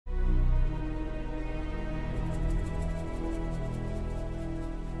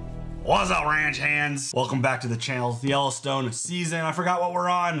What's up, ranch hands? Welcome back to the channel. Yellowstone season. I forgot what we're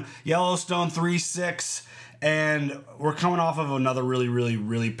on. Yellowstone 3-6. And we're coming off of another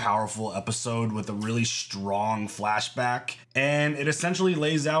really powerful episode with a really strong flashback. And it essentially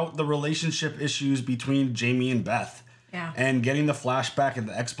lays out the relationship issues between Jamie and Beth. Yeah. And getting the flashback and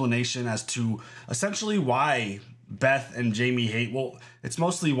the explanation as to essentially why Beth and Jamie hate. Well, it's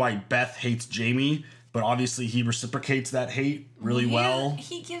mostly why Beth hates Jamie. But obviously he reciprocates that hate really well.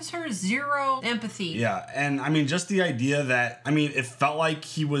 He gives her zero empathy. Yeah, and I mean, just the idea that, I mean, it felt like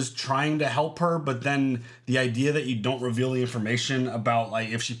he was trying to help her, but then the idea that you don't reveal the information about, like,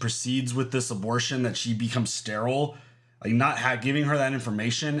 if she proceeds with this abortion, that she becomes sterile, like, not giving her that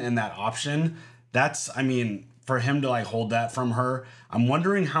information and that option, that's, I mean, for him to, like, hold that from her, I'm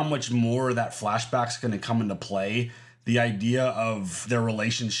wondering how much more that flashback's going to come into play. The idea of their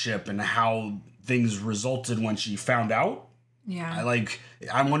relationship and how things resulted when she found out. Yeah.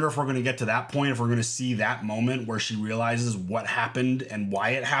 I wonder if we're going to get to that point, if we're going to see that moment where she realizes what happened and why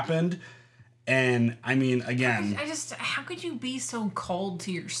it happened. And I mean, again, how could you be so cold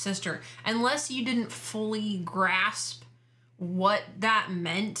to your sister unless you didn't fully grasp what that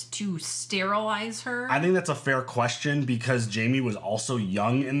meant to sterilize her? I think that's a fair question because Jamie was also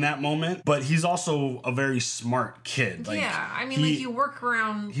young in that moment, but he's also a very smart kid. Like, yeah, I mean, you work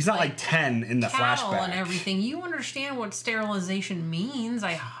around. He's not like 10 in the flashback and everything. You understand what sterilization means,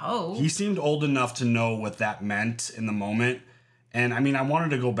 I hope. He seemed old enough to know what that meant in the moment. And I mean, I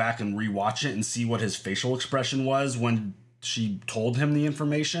wanted to go back and rewatch it and see what his facial expression was when she told him the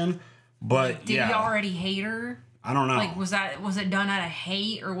information. But did he already hate her? I don't know. Like, was it done out of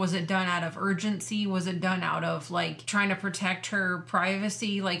hate, or was it done out of urgency? Was it done out of, like, trying to protect her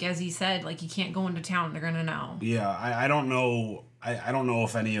privacy? Like, as he said, like, you can't go into town, they're gonna know. Yeah, I don't know. I don't know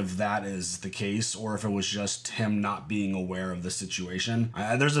if any of that is the case or if it was just him not being aware of the situation.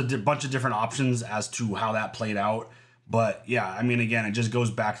 There's a bunch of different options as to how that played out. But yeah, I mean, again, it just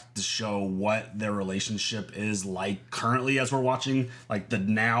goes back to show what their relationship is like currently as we're watching, like, the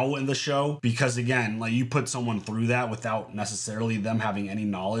now in the show. Because again, like, you put someone through that without necessarily them having any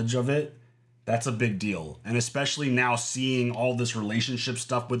knowledge of it, that's a big deal. And especially now seeing all this relationship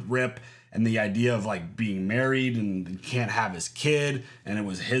stuff with Rip and the idea of, like, being married and he can't have his kid and it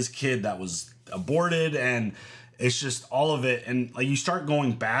was his kid that was aborted, and it's just all of it. And like, you start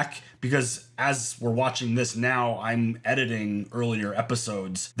going back, because as we're watching this now, I'm editing earlier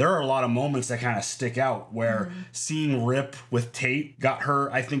episodes. There are a lot of moments that kind of stick out where seeing Rip with Tate got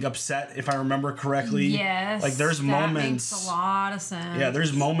her, I think, upset, if I remember correctly. Yes. Like, there's moments. That makes a lot of sense. Yeah,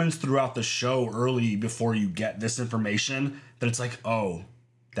 there's moments throughout the show early before you get this information that it's like, oh,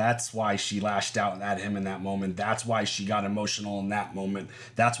 that's why she lashed out at him in that moment. That's why she got emotional in that moment.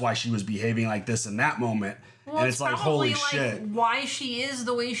 That's why she was behaving like this in that moment. Well, and it's like, holy shit. Why she is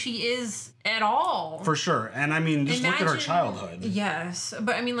the way she is at all. For sure. And I mean, just look at her childhood. Yes.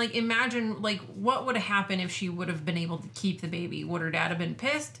 But I mean, like, imagine, like, what would have happened if she would have been able to keep the baby? Would her dad have been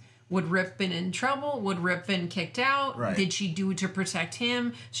pissed? Would Rip been in trouble? Would Rip been kicked out? Right. Did she do it to protect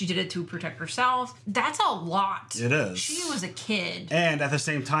him? She did it to protect herself. That's a lot. It is. She was a kid. And at the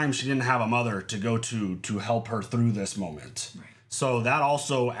same time, she didn't have a mother to go to help her through this moment. Right. So that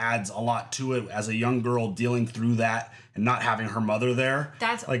also adds a lot to it as a young girl dealing through that and not having her mother there.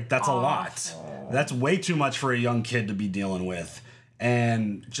 That's a lot. That's way too much for a young kid to be dealing with.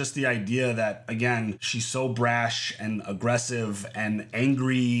 And just the idea that, again, she's so brash and aggressive and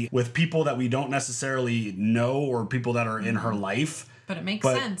angry with people that we don't necessarily know or people that are in her life. But it makes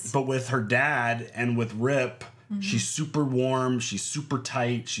sense. But with her dad and with Rip, she's super warm, she's super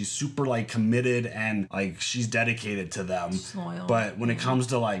tight, she's super, like, committed, and, like, she's dedicated to them. She's loyal. But when it comes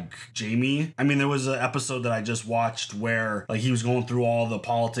to, like, Jamie, I mean, there was an episode that I just watched where, like, he was going through all the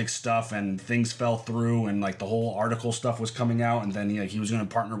politics stuff and things fell through and, like, the whole article stuff was coming out, and then he was going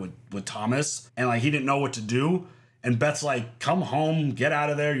to partner with Thomas, and, like, he didn't know what to do. And Beth's like, come home, get out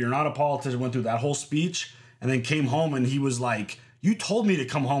of there, you're not a politician. Went through that whole speech and then came home and he was like, you told me to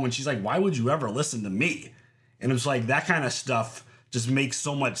come home. And she's like, why would you ever listen to me? And it's like, that kind of stuff just makes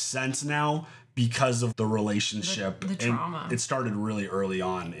so much sense now because of the relationship. The trauma. And it started really early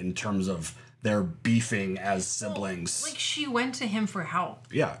on in terms of their beefing as siblings. Well, like, she went to him for help.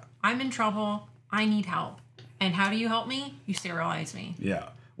 Yeah. I'm in trouble. I need help. And how do you help me? You sterilize me. Yeah.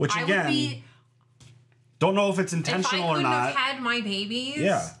 Which, again, would be, don't know if it's intentional or not. If I couldn't have had my babies,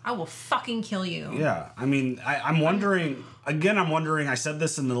 yeah, I will fucking kill you. Yeah. I mean, I'm wondering, I said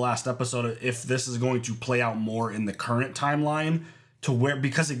this in the last episode, if this is going to play out more in the current timeline to where,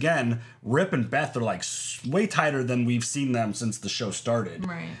 because again, Rip and Beth are like way tighter than we've seen them since the show started.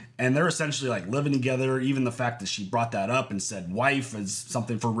 Right. And they're essentially like living together. Even the fact that she brought that up and said wife is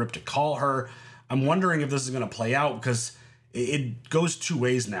something for Rip to call her. I'm wondering if this is going to play out, because it goes two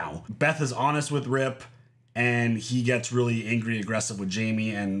ways now. Beth is honest with Rip, and he gets really angry, aggressive with Jamie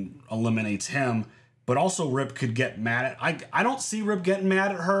and eliminates him. But also Rip could get mad at... I don't see Rip getting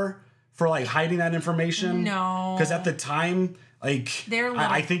mad at her for like hiding that information. No. Because at the time, like,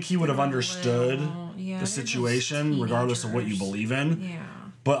 I think he would have understood the situation, regardless of what you believe in. Yeah.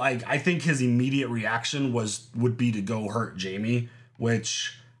 But like, I think his immediate reaction would be to go hurt Jamie,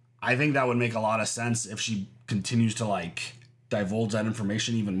 which I think that would make a lot of sense if she continues to like divulge that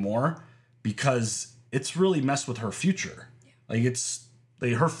information even more, because it's really messed with her future. Like, it's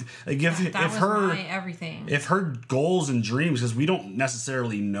like her, like if her goals and dreams, because we don't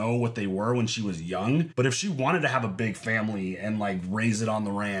necessarily know what they were when she was young, but if she wanted to have a big family and like raise it on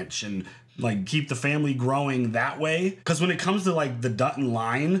the ranch and like keep the family growing that way, because when it comes to like the Dutton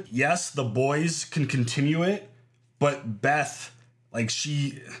line, yes, the boys can continue it, but Beth, like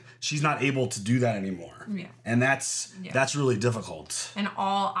she's not able to do that anymore. Yeah. And that's really difficult. And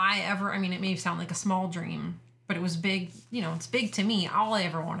I mean, it may sound like a small dream, but it was big. You know, it's big to me. All I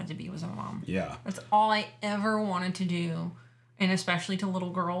ever wanted to be was a mom. Yeah. That's all I ever wanted to do. And especially to little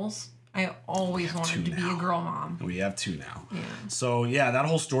girls. I always wanted to be a girl mom. We have two now. Yeah. So yeah, that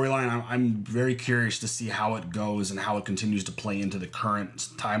whole storyline, I'm very curious to see how it goes and how it continues to play into the current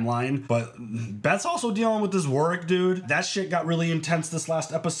timeline. But Beth's also dealing with this Warwick dude. That shit got really intense this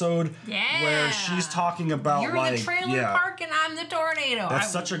last episode. Yeah. Where she's talking about You're the trailer park and I'm the tornado.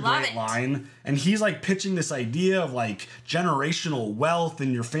 That's such a great line. And he's like pitching this idea of like generational wealth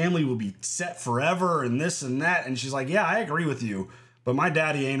and your family will be set forever and this and that. And she's like, yeah, I agree with you. But my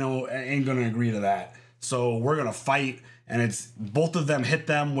daddy ain't gonna agree to that. So we're gonna fight, and it's both of them hit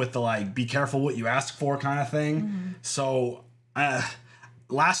them with the like, be careful what you ask for kind of thing. Mm-hmm. So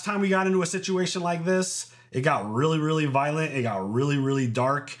last time we got into a situation like this, it got really, really violent. It got really, really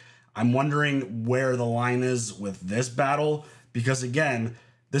dark. I'm wondering where the line is with this battle, because again,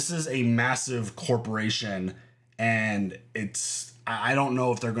 this is a massive corporation, and I don't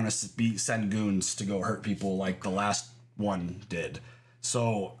know if they're gonna send goons to go hurt people like the last one did.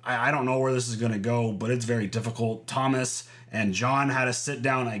 So I don't know where this is going to go, but it's very difficult. Thomas and John had to sit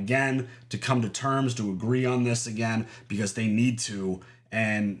down again to come to terms, to agree on this again, because they need to.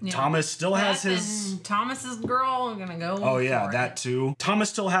 And Thomas still has his... Thomas's girl are going to go. Oh, yeah, that too. Thomas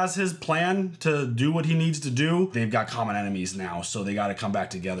still has his plan to do what he needs to do. They've got common enemies now, so they got to come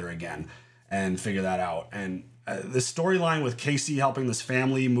back together again and figure that out. And the storyline with Casey helping this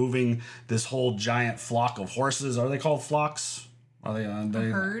family, moving this whole giant flock of horses. Are they called flocks? Are they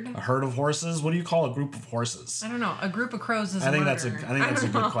a herd? A herd of horses? What do you call a group of horses? I don't know. A group of crows is I think that's a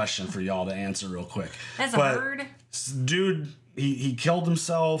good question for y'all to answer real quick. That's a herd? Dude, he killed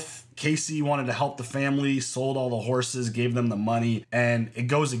himself. Casey wanted to help the family, sold all the horses, gave them the money, and it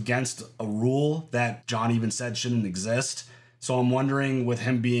goes against a rule that John even said shouldn't exist. So I'm wondering, with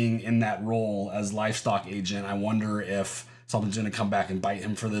him being in that role as livestock agent, I wonder if something's going to come back and bite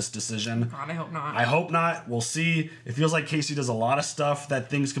him for this decision. God, I hope not. I hope not. We'll see. It feels like Casey does a lot of stuff that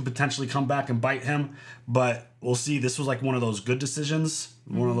things could potentially come back and bite him, but we'll see. This was like one of those good decisions,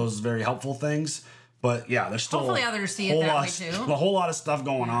 one of those very helpful things. But yeah, there's still hopefully others see it that way too. A whole lot of stuff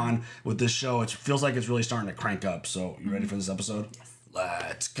going on with this show. It feels like it's really starting to crank up. So you ready for this episode? Yes.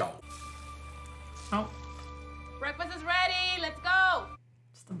 Let's go. Oh. Breakfast is ready. Let's go.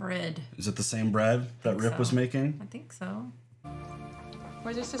 It's the bread. Is it the same bread that Rip was making? I think so.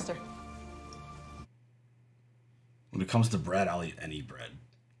 Where's your sister? When it comes to bread, I'll eat any bread.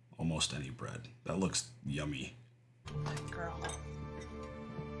 Almost any bread. That looks yummy. Good girl.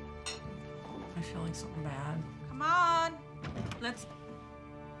 I feel like something bad. Come on.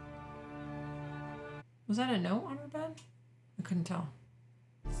 Was that a note on her bed? I couldn't tell.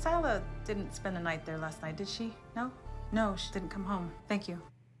 Sila didn't spend the night there last night, did she? No? No, she didn't come home. Thank you.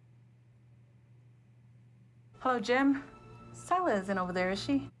 Hello, Jim. Sila isn't over there, is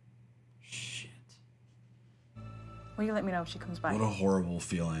she? Shit. Will you let me know if she comes by? What a horrible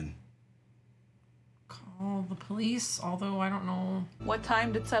feeling. Call the police, although I don't know. What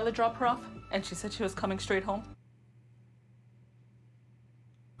time did Sila drop her off? And she said she was coming straight home.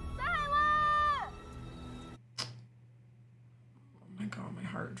 Sila! Oh my god, my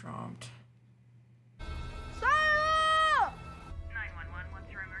heart dropped. Sila! 911, what's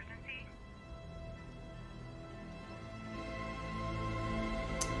your emergency?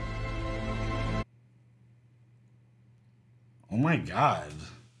 Oh my god.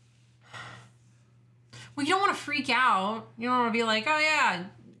 Well, you don't want to freak out. You don't want to be like, oh yeah,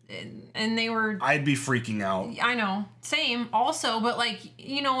 and they were. I'd be freaking out. I know, same. Also, but like,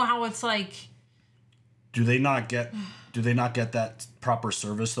 you know how it's like. Do they not get that proper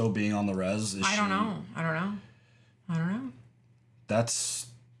service though? Being on the res, I don't know. That's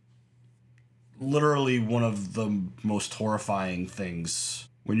literally one of the most horrifying things.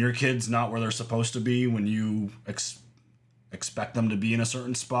 When your kid's not where they're supposed to be, when you expect them to be in a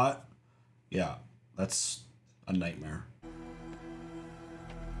certain spot, yeah, that's a nightmare.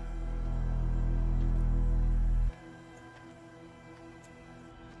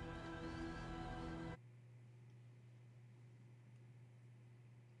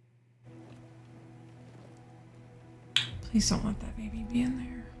 Please don't let that baby be in there.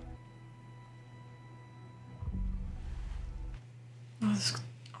 Oh, this is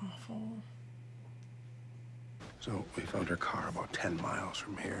awful. So we found her car about 10 miles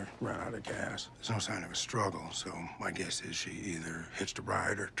from here, ran out of gas. There's no sign of a struggle, so my guess is she either hitched a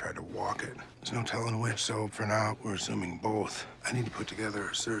ride or tried to walk it. There's no telling which, so for now, we're assuming both. I need to put together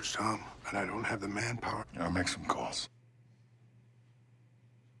a search, Tom, and I don't have the manpower. I'll make some calls.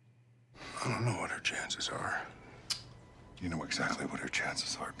 I don't know what her chances are. You know exactly what her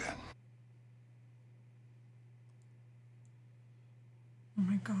chances are, Ben. Oh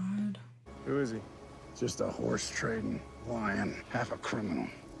my God. Who is he? Just a horse trading lion, half a criminal.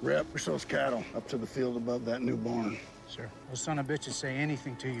 Rep, push those cattle up to the field above that new barn. Sir, those son of bitches say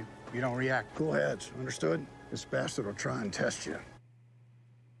anything to you. You don't react. Cool heads, understood? This bastard will try and test you.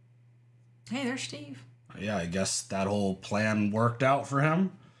 Hey, there's Steve. Yeah, I guess that whole plan worked out for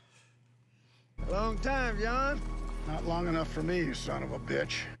him. Long time, John. Not long enough for me, you son of a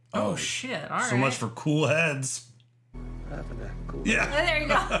bitch. Oh shit, all right. So much for cool heads. What happened to cool? Yeah. Oh, there you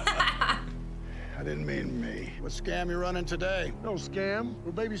go. I didn't mean me. What scam you running today? No scam.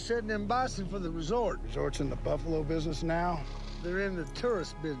 We're babysitting them bison for the resort. Resort's in the buffalo business now? They're in the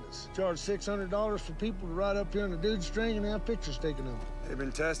tourist business. Charge $600 for people to ride up here on a dude string and have pictures taken of them. They've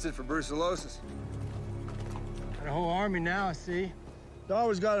been tested for brucellosis. Got a whole army now, I see. You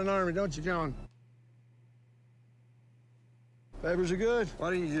always got an army, don't you, John? Papers are good? Why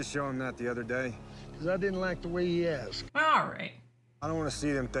didn't you just show him that the other day? Because I didn't like the way he asked. All right. I don't want to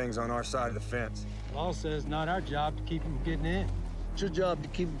see them things on our side of the fence. Law says not our job to keep them from getting in. It's your job to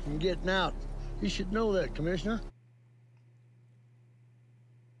keep him from getting out. You should know that, Commissioner.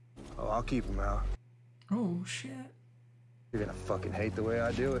 Oh, I'll keep them out. Oh shit. You're gonna fucking hate the way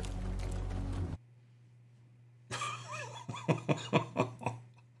I do it.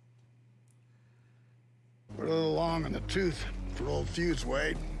 We're a little long in the tooth for old feuds,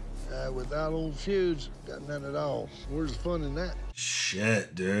 Wade. Without old feuds, got none at all. Where's the fun in that?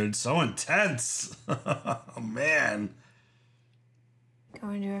 Shit, dude. So intense. Oh, man.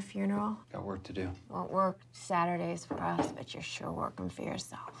 Going to a funeral? Got work to do. Won't work Saturdays for us, but you're sure working for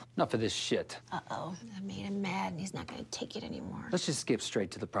yourself. Not for this shit. Uh-oh. I made him mad, and he's not gonna take it anymore. Let's just skip straight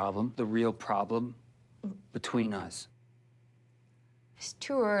to the problem. The real problem between us. It's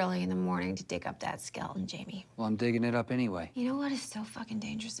too early in the morning to dig up that skeleton, Jamie. Well, I'm digging it up anyway. You know what is so fucking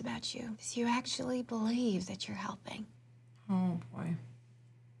dangerous about you? Is you actually believe that you're helping. Oh boy.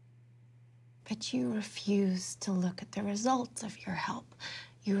 But you refuse to look at the results of your help.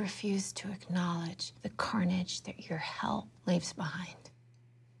 You refuse to acknowledge the carnage that your help leaves behind.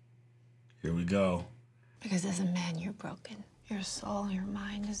 Here we go. Because as a man, you're broken. Your soul, your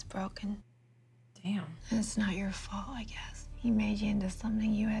mind is broken. Damn. And it's not your fault, I guess. He made you into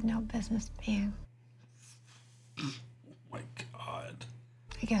something you had no business being. Oh my God.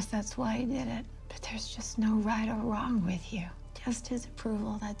 I guess that's why he did it. But there's just no right or wrong with you. Just his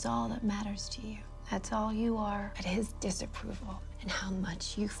approval, that's all that matters to you. That's all you are, but his disapproval and how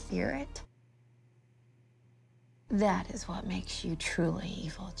much you fear it. That is what makes you truly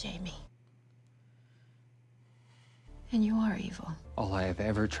evil, Jamie. And you are evil. All I have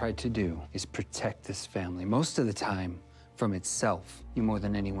ever tried to do is protect this family, most of the time from itself. You more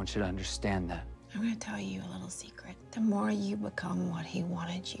than anyone should understand that. I'm gonna tell you a little secret. The more you become what he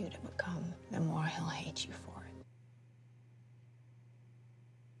wanted you to become, the more he'll hate you for it.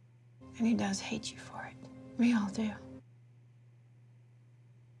 And he does hate you for it. We all do.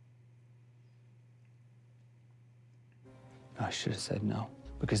 I should have said no,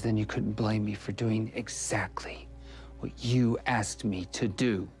 because then you couldn't blame me for doing exactly what you asked me to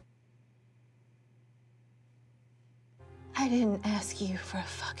do. I didn't ask you for a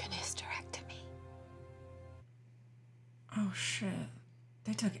fucking hysterectomy. Oh shit.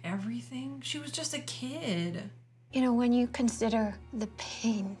 They took everything? She was just a kid. You know, when you consider the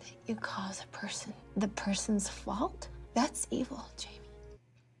pain that you cause a person, the person's fault, that's evil, Jamie.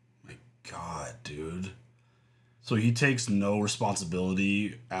 My God, dude. So he takes no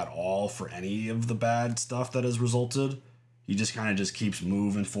responsibility at all for any of the bad stuff that has resulted. He just kind of just keeps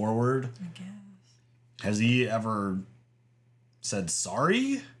moving forward. I guess. Has he ever said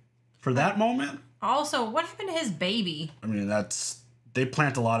sorry for that moment? Also, what happened to his baby? I mean, they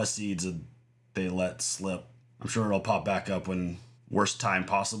plant a lot of seeds and they let slip. I'm sure it'll pop back up when worst time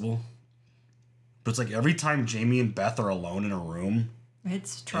possible. But it's like every time Jamie and Beth are alone in a room,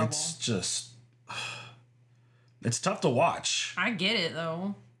 it's trouble. It's just, it's tough to watch. I get it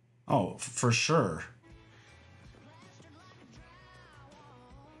though. Oh, for sure.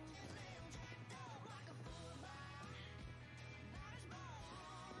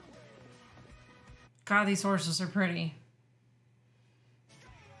 God, these horses are pretty.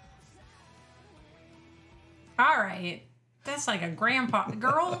 All right. That's like a grandpa.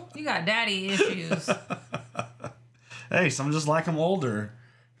 Girl, you got daddy issues. Hey, some just like them older.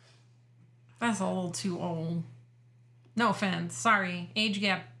 That's a little too old. No offense. Sorry. Age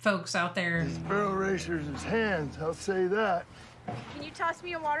gap folks out there. His barrel racer's his hands, I'll say that. Can you toss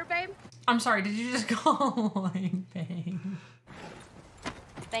me a water, babe? I'm sorry. Did you just call like babe?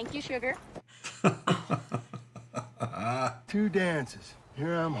 Thank you, sugar. 2 dances.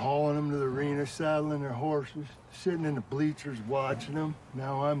 Here I'm hauling them to the arena, saddling their horses, sitting in the bleachers watching them.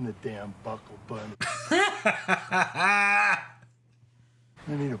 Now I'm the damn buckle bunny. I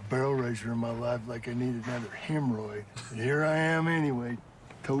need a barrel racer in my life like I need another hemorrhoid. And here I am anyway,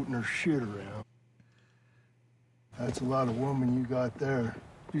 toting her shit around. That's a lot of woman you got there.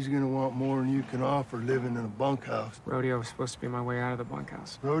 She's gonna want more than you can offer living in a bunkhouse. Rodeo was supposed to be my way out of the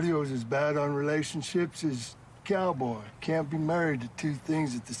bunkhouse. Rodeo's as bad on relationships as cowboy. Can't be married to 2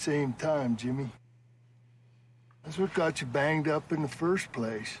 things at the same time, Jimmy. That's what got you banged up in the first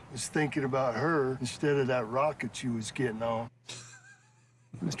place, was thinking about her instead of that rocket you was getting on.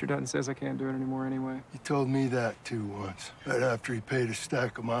 Mr. Dutton says I can't do it anymore anyway. He told me that too once, right after he paid a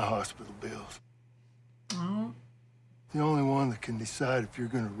stack of my hospital bills. Oh. The only one that can decide if you're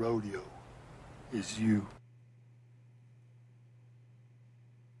gonna rodeo is you.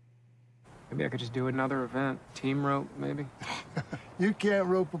 Maybe I could just do another event. Team rope, maybe? You can't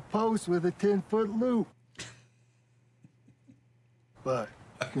rope a post with a 10-foot loop. But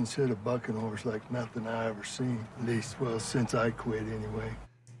you can sit a bucking horse like nothing I ever seen. At least, well, since I quit anyway.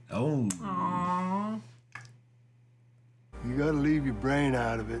 Oh. Aww. You gotta leave your brain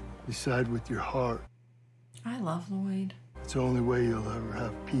out of it. Decide with your heart. I love Lloyd. It's the only way you'll ever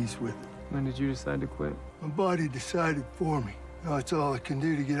have peace with it. When did you decide to quit? My body decided for me. Now it's all I can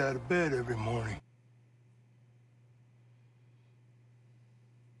do to get out of bed every morning.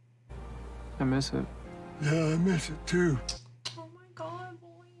 I miss it. Yeah, I miss it too. Oh my God,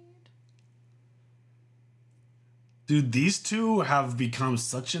 Lloyd. Dude, these two have become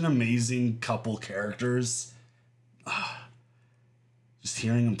such an amazing couple characters. Just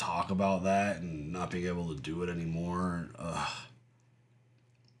hearing them talk about that and not being able to do it anymore.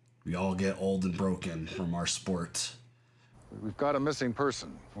 We all get old and broken from our sport. We've got a missing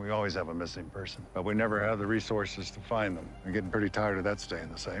person. We always have a missing person, but we never have the resources to find them. I'm getting pretty tired of that staying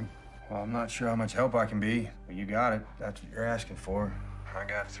the same. Well, I'm not sure how much help I can be, but you got it. That's what you're asking for. I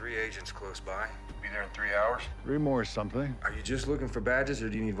got 3 agents close by. Be there in 3 hours. 3 more is something. Are you just looking for badges, or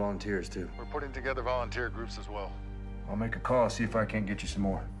do you need volunteers, too? We're putting together volunteer groups as well. I'll make a call, see if I can't get you some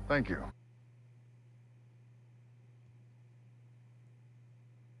more. Thank you.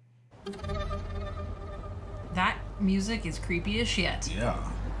 That music is creepy as shit. Yeah.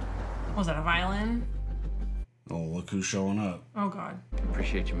 Was that a violin? Oh, look who's showing up. Oh God.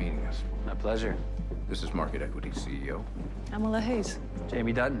 Appreciate you meeting us. My pleasure. This is Market Equity CEO. Amala Hayes.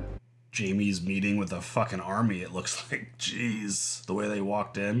 Jamie Dutton. Jamie's meeting with a fucking army, it looks like. Jeez. The way they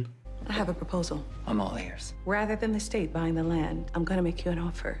walked in. I have a proposal. I'm all ears. Rather than the state buying the land, I'm going to make you an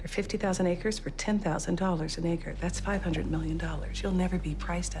offer. 50,000 acres for $10,000 an acre. That's $500 million. You'll never be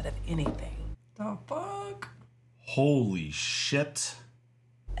priced out of anything. The fuck? Holy shit.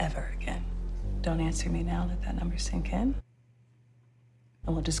 Ever again. Don't answer me now. Let that number sink in.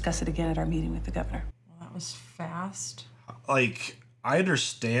 And we'll discuss it again at our meeting with the governor. Well, that was fast. Like, I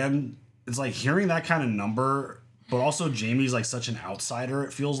understand. It's like hearing that kind of number, but also Jamie's like such an outsider,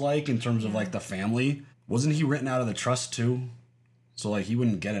 it feels like, in terms of like the family. Wasn't he written out of the trust too? So like he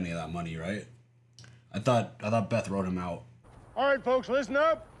wouldn't get any of that money, right? I thought Beth wrote him out. All right, folks, listen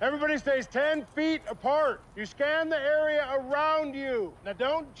up. Everybody stays 10 feet apart. You scan the area around you. Now,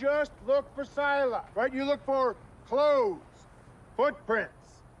 don't just look for Sila, right? You look for clothes, footprints,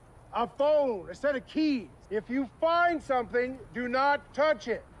 a phone, a set of keys. If you find something, do not touch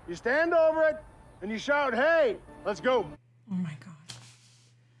it. You stand over it and you shout, "Hey, let's go." Oh my God.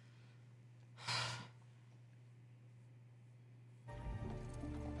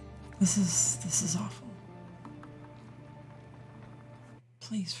 This is awful.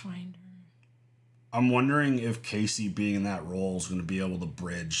 Please find her. I'm wondering if Casey being in that role is going to be able to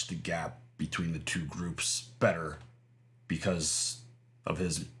bridge the gap between the two groups better because of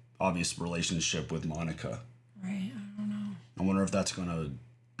his obvious relationship with Monica. Right, I don't know. I wonder if that's going to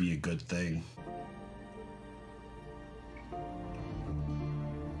be a good thing.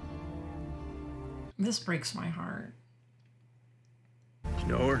 This breaks my heart. You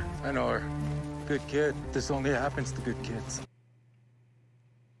know her? I know her. Good kid. This only happens to good kids.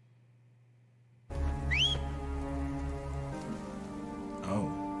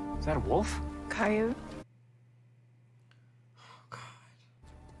 Oh. Is that a wolf? Coyote? Oh, God.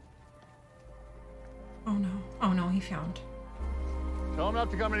 Oh, no. Oh, no, he found. Tell him not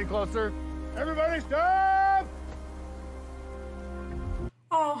to come any closer. Everybody stop!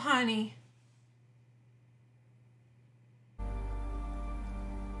 Oh, honey.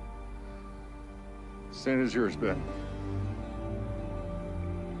 Same as yours, Ben.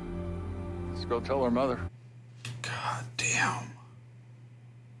 Let's go tell her mother. God damn.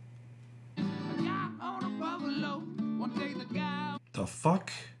 The fuck?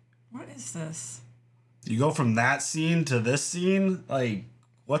 What is this? You go from that scene to this scene? Like,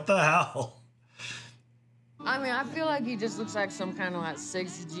 what the hell? I mean, I feel like he just looks like some kind of like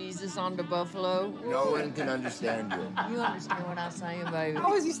sexy Jesus on the buffalo. No one can understand you. You understand what I'm saying, baby?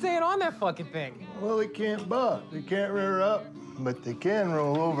 How is he staying on that fucking thing? Well, they can't buck. They can't rear up, but they can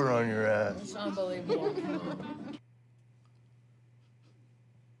roll over on your ass. It's unbelievable.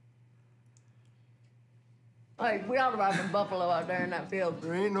 Like, we ought to have some buffalo out there in that field.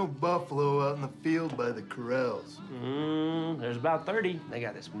 There ain't no buffalo out in the field by the corrals. There's about 30. They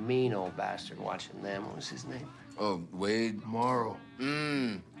got this mean old bastard watching them. What was his name? Oh, Wade? Morrow.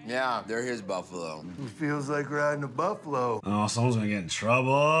 Yeah, they're his buffalo. Who feels like riding a buffalo? Oh, someone's gonna get in trouble.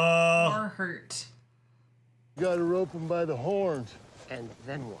 Or hurt. You gotta rope him by the horns. And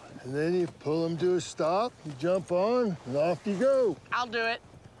then what? And then you pull him to a stop, you jump on, and off you go. I'll do it.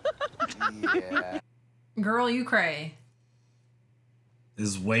 Yeah. Girl, you cray.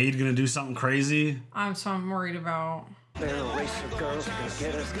 Is Wade gonna do something crazy? I'm worried about. They're a race of girls gonna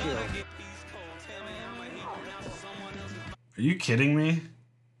get us killed. Are you kidding me?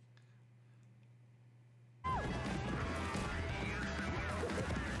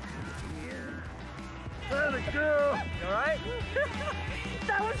 Let it go. You all right?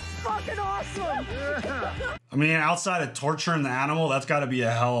 That was fucking awesome. I mean, outside of torturing the animal, that's got to be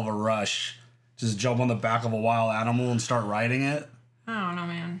a hell of a rush. Just jump on the back of a wild animal and start riding it. I don't know,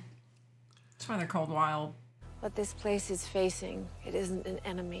 man. That's why they're called wild. What this place is facing, it isn't an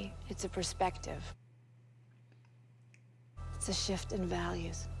enemy, it's a perspective. It's a shift in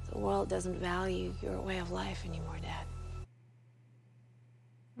values. The world doesn't value your way of life anymore, Dad.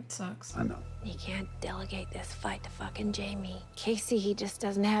 That sucks. I know. You can't delegate this fight to fucking Jamie. Casey, he just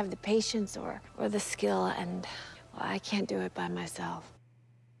doesn't have the patience or the skill, and well, I can't do it by myself.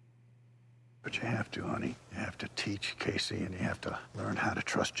 But you have to, honey. You have to teach Casey, and you have to learn how to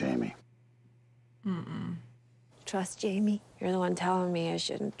trust Jamie. Trust Jamie? You're the one telling me I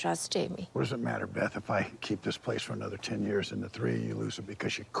shouldn't trust Jamie. What does it matter, Beth, if I keep this place for another 10 years and the three of you lose it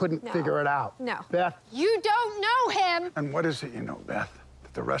because you couldn't No. figure it out? No. Beth? You don't know him! And what is it you know, Beth,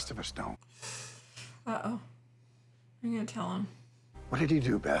 that the rest of us don't? Uh-oh. I'm gonna tell him. What did he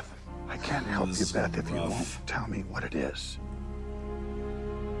do, Beth? I can't help you, is Beth, if you rough. won't tell me what it is.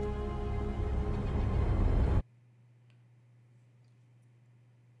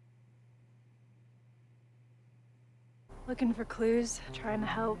 Looking for clues, trying to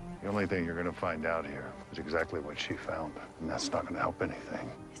help. The only thing you're gonna find out here is exactly what she found, and that's not gonna help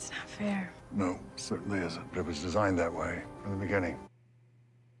anything. It's not fair. No, certainly isn't. But it was designed that way from the beginning.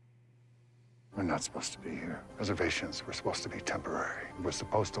 We're not supposed to be here. Reservations were supposed to be temporary. We're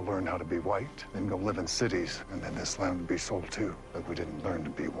supposed to learn how to be white, then go live in cities, and then this land would be sold too. But we didn't learn to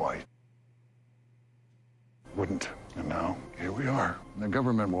be white. Wouldn't. And now, here we are. And the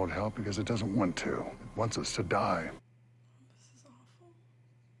government won't help because it doesn't want to. It wants us to die.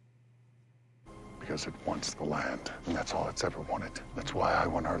 Because it wants the land, and that's all it's ever wanted. That's why I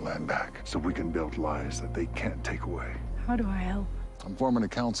want our land back, so we can build lives that they can't take away. How do I help? I'm forming a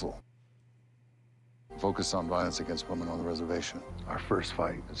council. Focus on violence against women on the reservation. Our first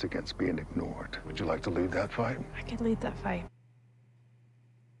fight is against being ignored. Would you like to lead that fight? I could lead that fight.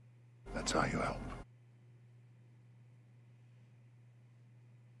 That's how you help.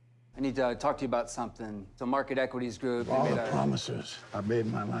 I need to talk to you about something. The Market Equities Group. All the promises I made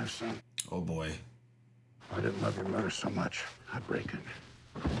my life, son. Oh boy. I didn't love your mother so much, I'd break it.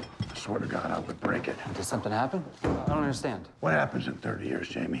 I swear to God, I would break it. Did something happen? I don't understand. What happens in 30 years,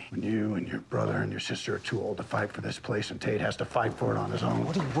 Jamie? When you and your brother and your sister are too old to fight for this place and Tate has to fight for it on his own?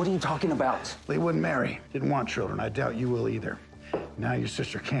 What are you talking about? Lee wouldn't marry. Didn't want children. I doubt you will either. Now your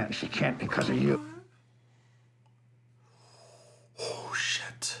sister can't. She can't because of you. Oh,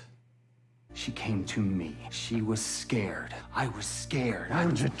 shit. She came to me. She was scared. I was scared. Why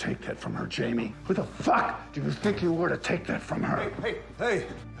would you take that from her, Jamie? Who the fuck do you think you were to take that from her? Hey,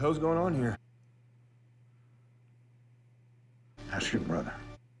 hell's going on here? Ask your brother.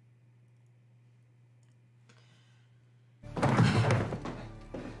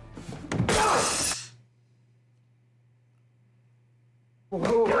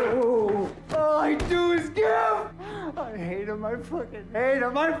 All I do is give. I hate him. I fucking hate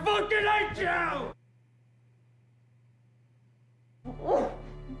him. I fucking hate you.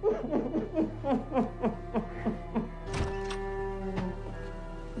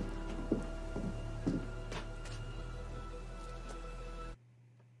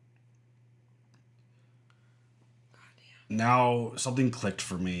 Now something clicked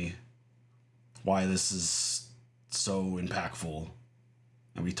for me. Why this is so impactful.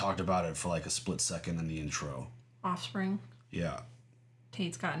 And we talked about it for like a split second in the intro. Offspring. Yeah.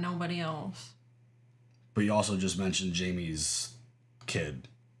 Tate's got nobody else. But you also just mentioned Jamie's kid.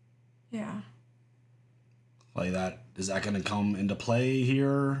 Yeah. Like that, is that going to come into play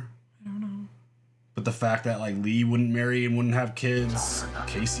here? I don't know. But the fact that like Lee wouldn't marry and wouldn't have kids,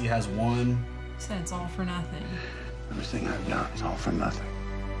 Casey has one. Said it's all for nothing. Everything I've done is all for nothing.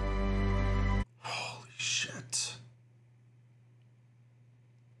 Holy shit.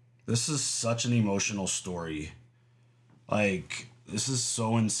 This is such an emotional story. Like, this is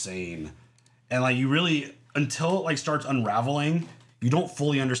so insane. And like, you really, until it like starts unraveling, you don't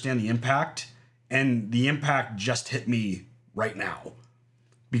fully understand the impact. And the impact just hit me right now.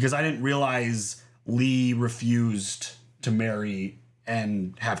 Because I didn't realize Lee refused to marry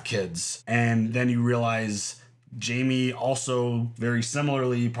and have kids. And then you realize Jamie also very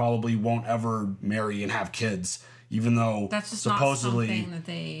similarly probably won't ever marry and have kids, even though that's just supposedly not something that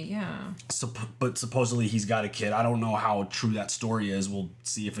they, yeah. But supposedly he's got a kid. I don't know how true that story is. We'll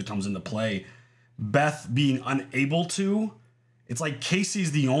see if it comes into play. Beth being unable to, it's like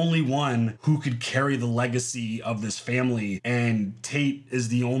Casey's the only one who could carry the legacy of this family, and Tate is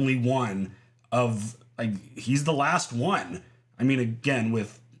the only one of, like, he's the last one. I mean, again,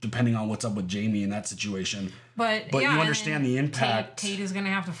 with depending on what's up with Jamie in that situation. But yeah, you understand the impact. Tate is going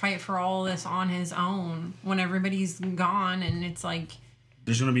to have to fight for all this on his own when everybody's gone, and it's like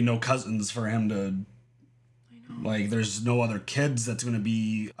there's going to be no cousins for him to. Like, there's no other kids that's going to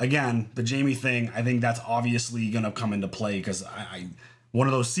be... Again, the Jamie thing, I think that's obviously going to come into play because I one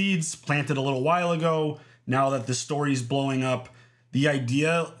of those seeds planted a little while ago. Now that the story's blowing up, the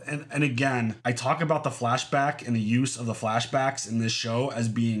idea... And again, I talk about the flashback and the use of the flashbacks in this show as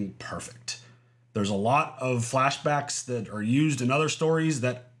being perfect. There's a lot of flashbacks that are used in other stories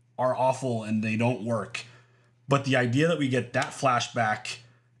that are awful and they don't work. But the idea that we get that flashback...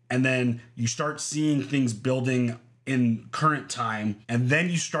 And then you start seeing things building in current time. And then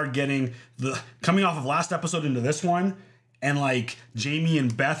you start getting the coming off of last episode into this one. And like Jamie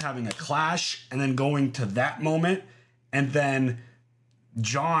and Beth having a clash. And then going to that moment. And then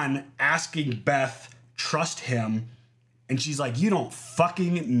John asking Beth, trust him. And she's like, you don't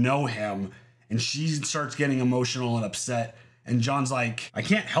fucking know him. And she starts getting emotional and upset. And John's like, I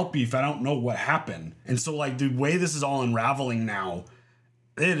can't help you if I don't know what happened. And so like the way this is all unraveling now,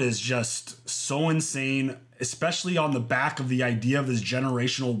 it is just so insane, especially on the back of the idea of this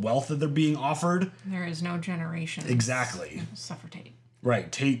generational wealth that they're being offered. There is no generation. Exactly. Except for Tate.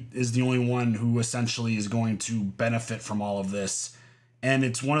 Right. Tate is the only one who essentially is going to benefit from all of this. And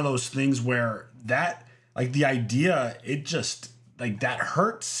it's one of those things where that, like the idea, it just, like that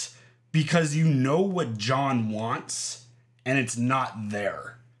hurts because you know what John wants and it's not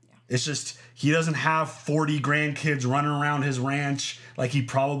there. Yeah. It's just, he doesn't have 40 grandkids running around his ranch like he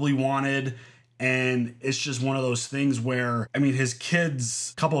probably wanted. And it's just one of those things where, I mean, his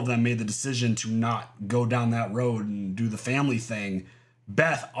kids, a couple of them made the decision to not go down that road and do the family thing.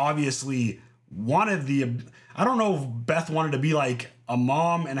 Beth obviously wanted I don't know if Beth wanted to be like a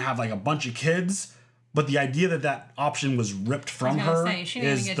mom and have like a bunch of kids, but the idea that that option was ripped from her. She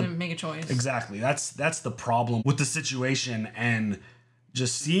didn't get to make a choice. Exactly. That's the problem with the situation. And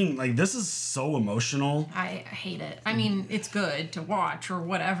just seeing, like, this is so emotional. I hate it. I mean, it's good to watch or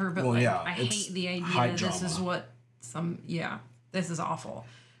whatever, but well, like, yeah, I hate the idea that this is what this is awful.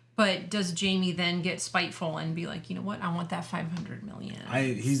 But does Jamie then get spiteful and be like, you know what, I want that $500 million?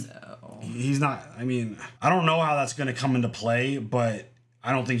 He's not, I mean, I don't know how that's going to come into play, but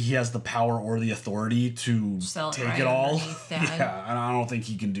I don't think he has the power or the authority to take right it all. Dad. Yeah, and I don't think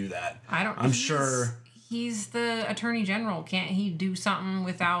he can do that. I'm sure he's the attorney general. Can't he do something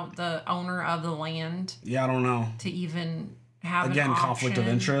without the owner of the land? Yeah, I don't know. To even have Again, an conflict of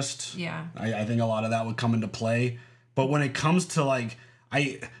option? interest. Yeah. I think a lot of that would come into play. But when it comes to like,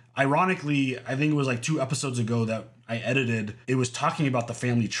 ironically, I think it was like 2 episodes ago that I edited, it was talking about the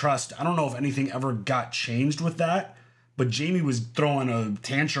family trust. I don't know if anything ever got changed with that, but Jamie was throwing a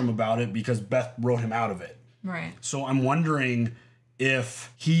tantrum about it because Beth wrote him out of it. Right. So I'm wondering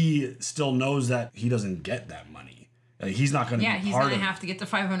if he still knows that he doesn't get that money. Like, he's not going to be Yeah, he's part gonna of it. have to get the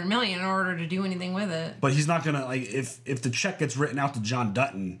 $500 million in order to do anything with it. But he's not gonna, like, if the check gets written out to John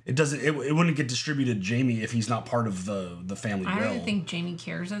Dutton, it wouldn't get distributed to Jamie if he's not part of the family will. I don't even think Jamie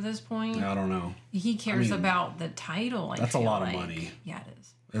cares at this point. I don't know. He cares I mean, about the title. That's a lot of money. Yeah, it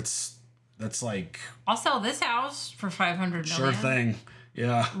is. That's like, I'll sell this house for $500 million. sure thing.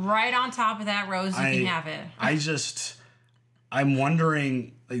 Yeah. Right on top of that, Rose, you can have it. I'm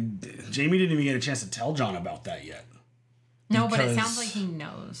wondering, like, Jamie didn't even get a chance to tell John about that yet. No, but it sounds like he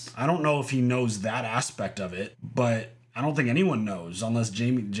knows. I don't know if he knows that aspect of it, but I don't think anyone knows unless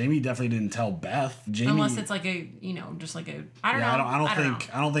Jamie definitely didn't tell Beth. Unless it's like a, just like a, I don't know.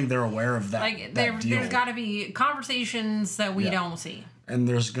 I don't think they're aware of that. Like that deal. there's got to be conversations that we don't see. And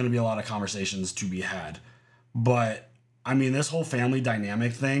there's going to be a lot of conversations to be had. But I mean, this whole family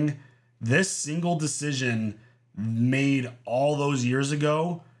dynamic thing, this single decision made all those years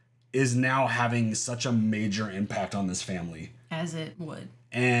ago is now having such a major impact on this family. As it would.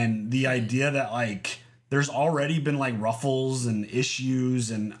 And the idea that, like, there's already been, like, ruffles and issues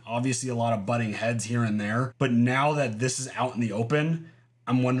and obviously a lot of butting heads here and there. But now that this is out in the open,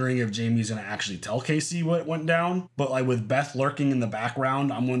 I'm wondering if Jamie's going to actually tell Casey what went down. But, like, with Beth lurking in the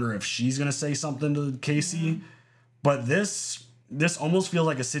background, I'm wondering if she's going to say something to Casey. Yeah. But this almost feels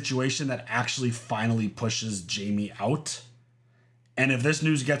like a situation that actually finally pushes Jamie out. And if this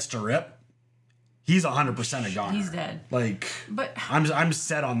news gets to rip, he's 100% a goner. He's dead. Like, but I'm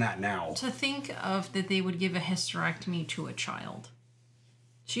set on that now. To think of that they would give a hysterectomy to a child.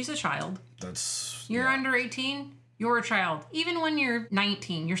 She's a child. You're under 18, you're a child. Even when you're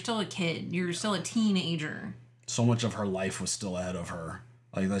 19, you're still a kid. You're still a teenager. So much of her life was still ahead of her.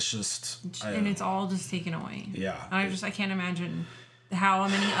 Like, that's just... And it's all just taken away. Yeah. And I can't imagine how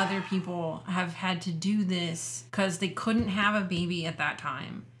many other people have had to do this because they couldn't have a baby at that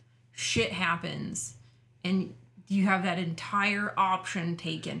time. Shit happens. And you have that entire option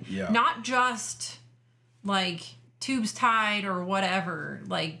taken. Yeah. Not just, like, tubes tied or whatever.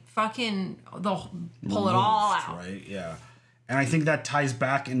 Like, fucking, they'll pull it all out. Right, yeah. And I think that ties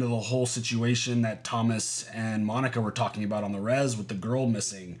back into the whole situation that Thomas and Monica were talking about on the res with the girl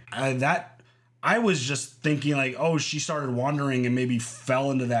missing. I was just thinking, like, oh, she started wandering and maybe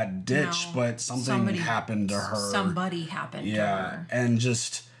fell into that ditch, but something happened to her. Somebody happened to her. And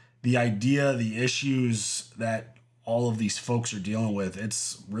just the idea, the issues that all of these folks are dealing with,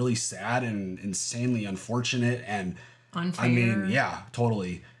 it's really sad and insanely unfortunate and unfair. I mean, yeah,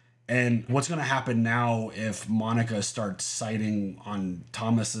 totally. And what's going to happen now if Monica starts siding on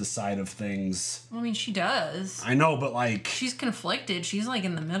Thomas's side of things? I mean, she does. I know, but like... She's conflicted. She's like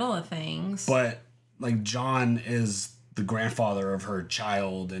in the middle of things. But like John is the grandfather of her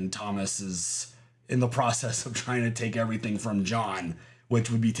child and Thomas is in the process of trying to take everything from John, which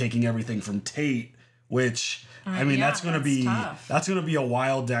would be taking everything from Tate, which, I mean, that's going to be a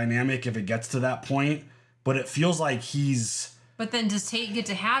wild dynamic if it gets to that point. But it feels like he's... But then does Tate get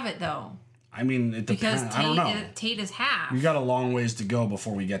to have it, though? I mean, it depends. Because I don't know. Tate is half. We got a long ways to go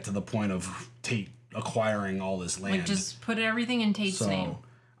before we get to the point of Tate acquiring all this land. Like, just put everything in Tate's name.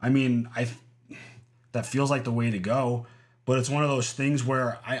 I mean, that feels like the way to go. But it's one of those things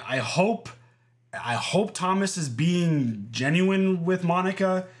where I hope Thomas is being genuine with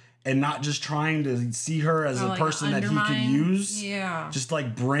Monica and not just trying to see her as a person that he could use. Yeah. Just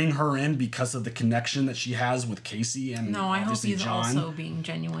like bring her in because of the connection that she has with Casey and I hope he's John. Also being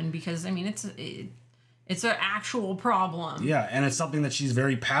genuine because I mean it's an actual problem. Yeah, and it's something that she's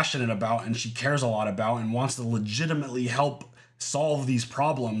very passionate about and she cares a lot about and wants to legitimately help solve these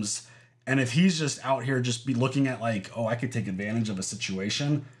problems. And if he's just out here just be looking at like, oh, I could take advantage of a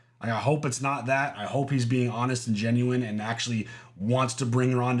situation. I hope it's not that. I hope he's being honest and genuine and actually wants to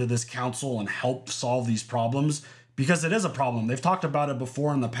bring her onto this council and help solve these problems because it is a problem. They've talked about it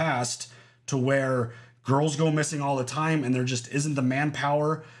before in the past to where girls go missing all the time and there just isn't the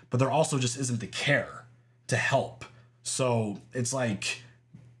manpower, but there also just isn't the care to help. So it's like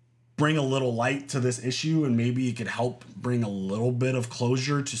bring a little light to this issue and maybe it could help bring a little bit of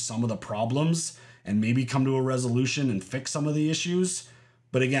closure to some of the problems and maybe come to a resolution and fix some of the issues.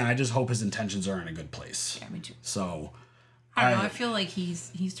 But again, I just hope his intentions are in a good place. Yeah, me too. So I don't know. I feel like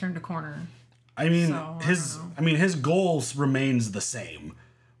he's turned a corner. I mean, So, his goals remains the same,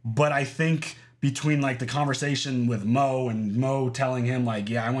 but I think between like the conversation with Mo and Mo telling him like,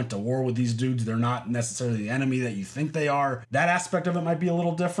 yeah, I went to war with these dudes, they're not necessarily the enemy that you think they are. That aspect of it might be a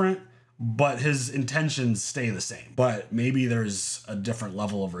little different, but his intentions stay the same. But maybe there's a different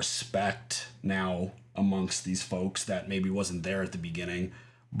level of respect now amongst these folks that maybe wasn't there at the beginning.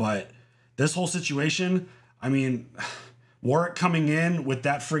 But this whole situation, I mean, Warwick coming in with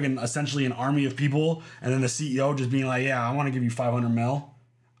that friggin' essentially an army of people, and then the CEO just being like, yeah, I want to give you 500 mil.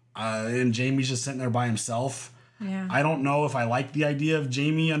 And Jamie's just sitting there by himself. Yeah. I don't know if I like the idea of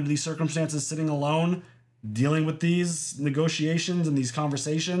Jamie under these circumstances sitting alone, dealing with these negotiations and these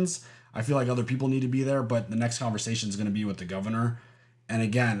conversations. I feel like other people need to be there, but the next conversation is going to be with the governor. And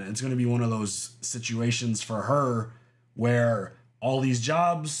again, it's going to be one of those situations for her where all these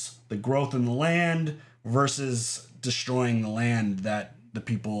jobs, the growth in the land versus destroying the land that the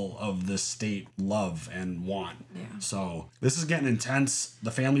people of this state love and want. Yeah. So this is getting intense.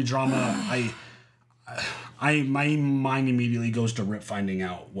 The family drama, my mind immediately goes to Rip finding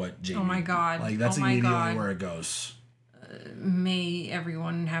out what Jamie. Oh my God. Like that's immediately where it goes. May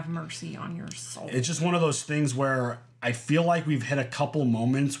everyone have mercy on your soul. It's just one of those things where I feel like we've hit a couple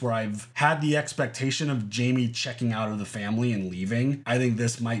moments where I've had the expectation of Jamie checking out of the family and leaving. I think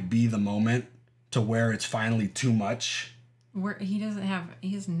this might be the moment to where it's finally too much. Where he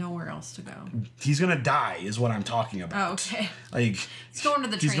has nowhere else to go. He's gonna die is what I'm talking about. Oh, okay. Like he's going to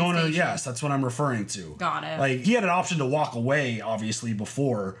the train station. Yes, that's what I'm referring to. Got it. Like he had an option to walk away, obviously,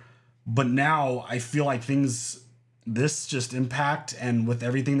 before, but now I feel like this just impact, and with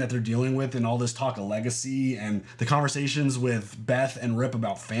everything that they're dealing with and all this talk of legacy and the conversations with Beth and Rip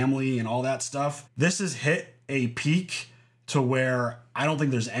about family and all that stuff, this has hit a peak to where I don't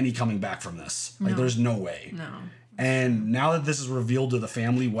think there's any coming back from this. Like there's no way. No. And now that this is revealed to the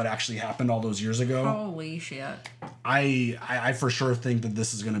family what actually happened all those years ago, holy shit. I for sure think that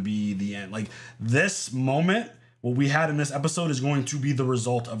this is going to be the end. Like this moment, what we had in this episode is going to be the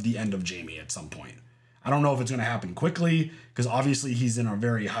result of the end of Jamie at some point. I don't know if it's going to happen quickly because obviously he's in a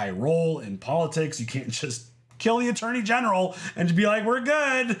very high role in politics. You can't just kill the attorney general and just be like, we're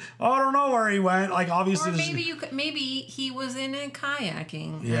good. Oh, I don't know where he went. Like obviously, or maybe he was in a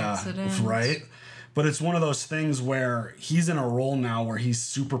kayaking accident. Right. But it's one of those things where he's in a role now where he's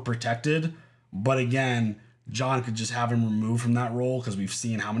super protected. But again, John could just have him removed from that role because we've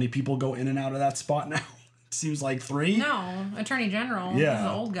seen how many people go in and out of that spot now. It seems like 3. No, Attorney General. Yeah. He's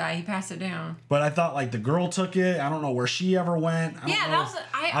the old guy. He passed it down. But I thought like the girl took it. I don't know where she ever went. I don't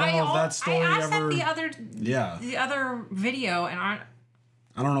know if that story I ever. Sent the other video, and I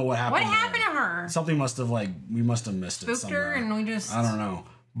don't know what happened. What happened to her? Something must have we must have missed it somewhere. Her and we just. I don't know,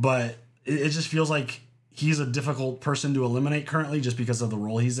 but it just feels like he's a difficult person to eliminate currently just because of the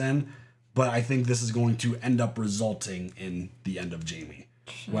role he's in. But I think this is going to end up resulting in the end of Jamie,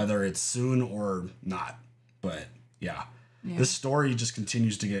 whether it's soon or not. But yeah, this story just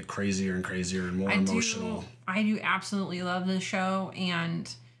continues to get crazier and crazier and more emotional. I do absolutely love this show, and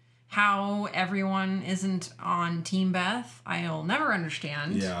how everyone isn't on Team Beth, I'll never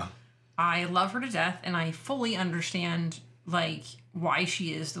understand. Yeah. I love her to death, and I fully understand like why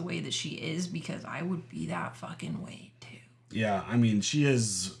she is the way that she is, because I would be that fucking way too. Yeah, I mean, she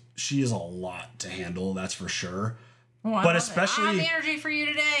is a lot to handle, that's for sure. Well, but especially I have the energy for you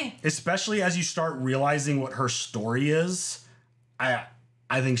today. Especially as you start realizing what her story is, I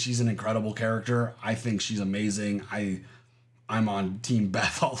think she's an incredible character. I think she's amazing. I'm on Team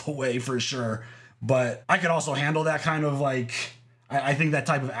Beth all the way for sure. But I could also handle that kind of like I think that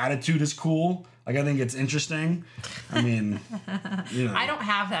type of attitude is cool. Like I think it's interesting. I mean, you know. I don't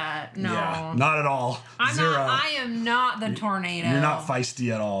have that. No. Yeah, not at all. I am not the tornado. You're not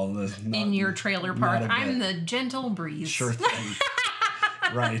feisty at all. In your trailer park. I'm the gentle breeze. Sure thing.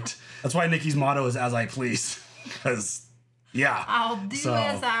 Right. That's why Nikki's motto is "As I please," because I'll do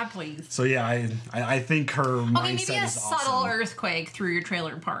as I please. So yeah, I think her mindset maybe a is subtle awesome. Earthquake through your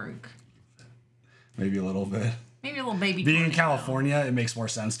trailer park. Maybe a little bit. Maybe a little baby. Being tornado. in California, it makes more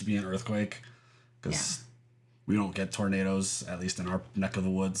sense to be an earthquake because we don't get tornadoes, at least in our neck of the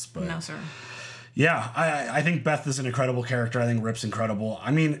woods. But no, sir. Yeah, I think Beth is an incredible character. I think Rip's incredible.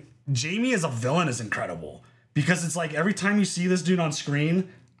 I mean, Jamie as a villain is incredible because it's like every time you see this dude on screen,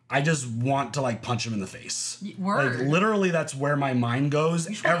 I just want to like punch him in the face. Word. Like literally, that's where my mind goes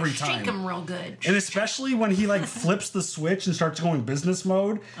every time. Shake him real good. And especially when he like flips the switch and starts going business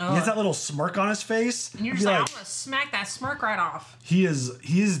mode, he has that little smirk on his face. And you're just like, I'm gonna smack that smirk right off. He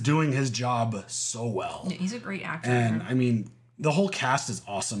is doing his job so well. Yeah, he's a great actor. And I mean, the whole cast is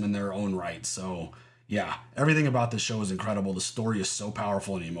awesome in their own right. So yeah, everything about this show is incredible. The story is so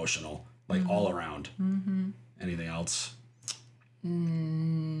powerful and emotional, like all around. Anything else?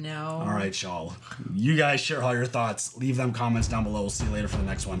 No. All right, y'all. You guys share all your thoughts. Leave them comments down below. We'll see you later for the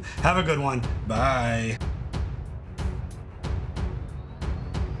next one. Have a good one. Bye.